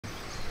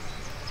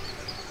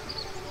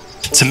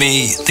To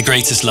me, the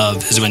greatest love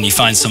is when you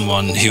find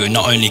someone who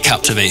not only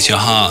captivates your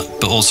heart,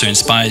 but also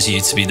inspires you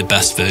to be the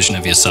best version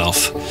of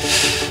yourself.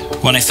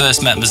 When I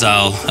first met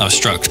Mazal, I was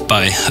struck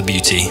by her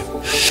beauty.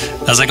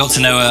 As I got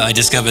to know her, I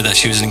discovered that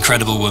she was an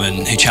incredible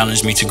woman who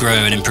challenged me to grow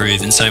and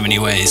improve in so many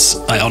ways.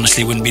 I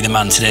honestly wouldn't be the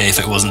man today if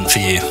it wasn't for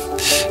you.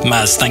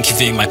 Maz, thank you for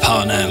being my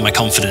partner, my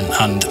confidant,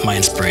 and my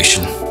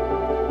inspiration.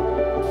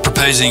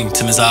 Proposing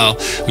to Mazal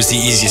was the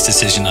easiest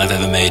decision I've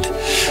ever made.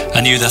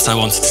 I knew that I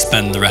wanted to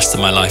spend the rest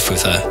of my life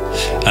with her,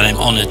 and I'm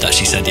honoured that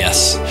she said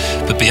yes.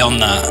 But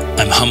beyond that,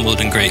 I'm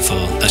humbled and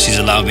grateful that she's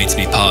allowed me to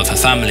be part of her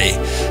family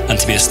and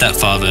to be a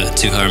stepfather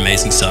to her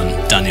amazing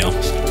son, Daniel.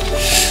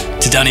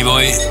 To Danny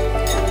boy,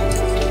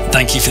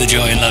 thank you for the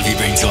joy and love you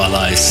bring to our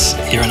lives.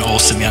 You're an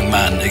awesome young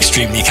man,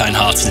 extremely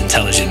kind-hearted and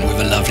intelligent,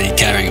 with a lovely,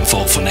 caring and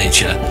thoughtful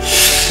nature.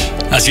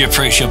 As you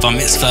approach your bar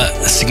mitzvah,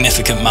 a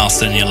significant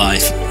milestone in your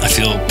life, I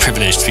feel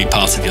privileged to be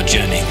part of your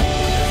journey.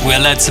 We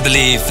are led to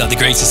believe that the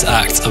greatest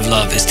act of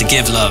love is to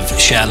give love,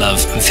 share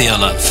love and feel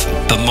love.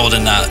 But more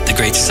than that, the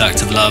greatest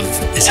act of love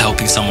is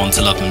helping someone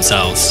to love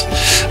themselves.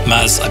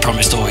 Maz, I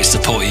promise to always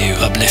support you,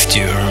 uplift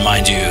you and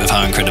remind you of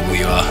how incredible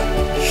you are.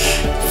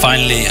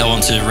 Finally, I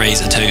want to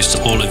raise a toast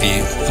to all of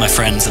you, my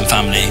friends and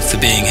family, for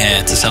being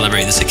here to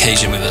celebrate this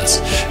occasion with us.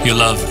 Your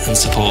love and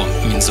support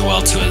means the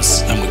world to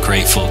us, and we're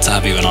grateful to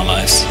have you in our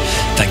lives.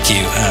 Thank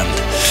you, and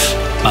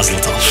Mazal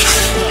tov.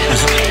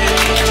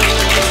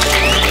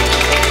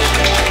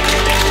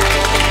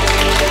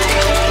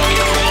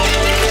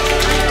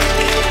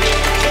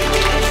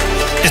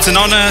 It's an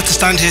honour to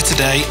stand here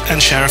today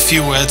and share a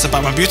few words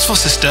about my beautiful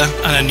sister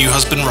and her new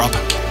husband, Rob.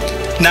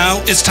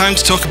 Now, it's time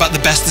to talk about the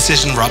best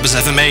decision Rob has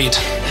ever made.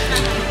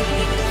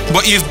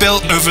 What you've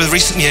built over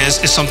recent years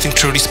is something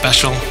truly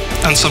special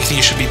and something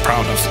you should be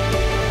proud of.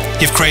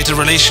 You've created a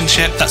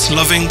relationship that's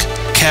loving,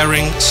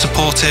 caring,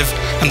 supportive,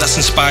 and that's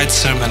inspired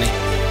so many.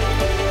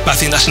 But I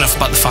think that's enough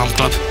about the farm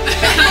club.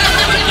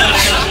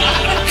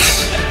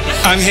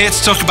 I'm here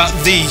to talk about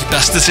the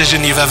best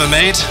decision you've ever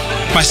made,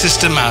 my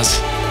sister Maz.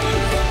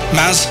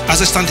 Maz,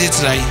 as I stand here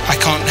today, I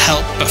can't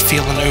help but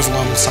feel an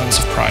overwhelming sense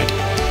of pride.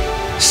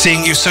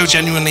 Seeing you so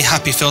genuinely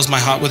happy fills my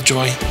heart with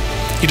joy.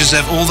 You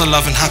deserve all the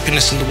love and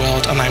happiness in the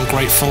world, and I am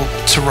grateful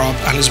to Rob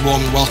and his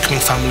warm and welcoming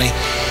family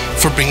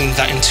for bringing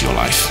that into your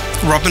life.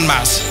 Rob and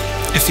Maz,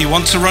 if you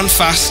want to run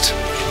fast,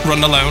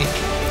 run alone.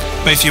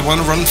 But if you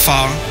want to run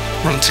far,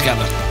 run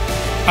together.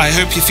 I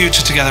hope your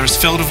future together is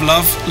filled with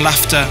love,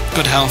 laughter,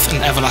 good health,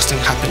 and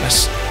everlasting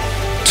happiness.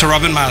 To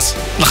Rob and Maz,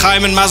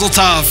 l'chaim and Mazal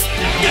tov.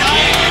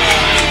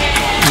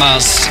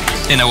 Maz,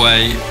 in a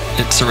way,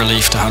 it's a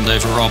relief to hand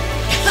over Rob.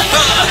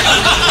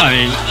 I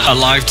mean, a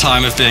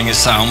lifetime of being his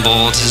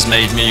soundboard has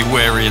made me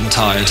weary and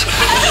tired.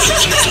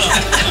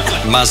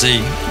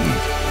 Mazzy,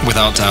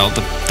 without doubt,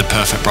 the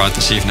perfect bride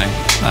this evening.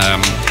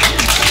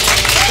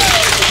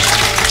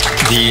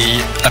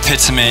 The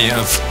epitome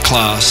of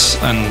class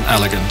and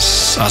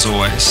elegance, as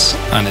always.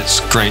 And it's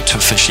great to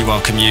officially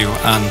welcome you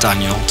and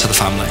Daniel to the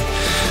family.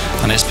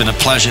 And it's been a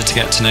pleasure to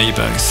get to know you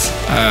both.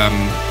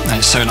 And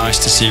it's so nice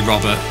to see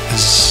Robert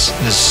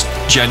has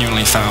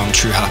genuinely found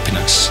true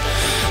happiness.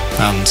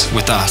 And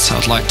with that,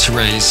 I'd like to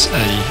raise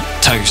a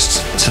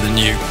toast to the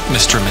new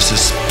Mr. and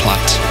Mrs.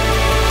 Platt.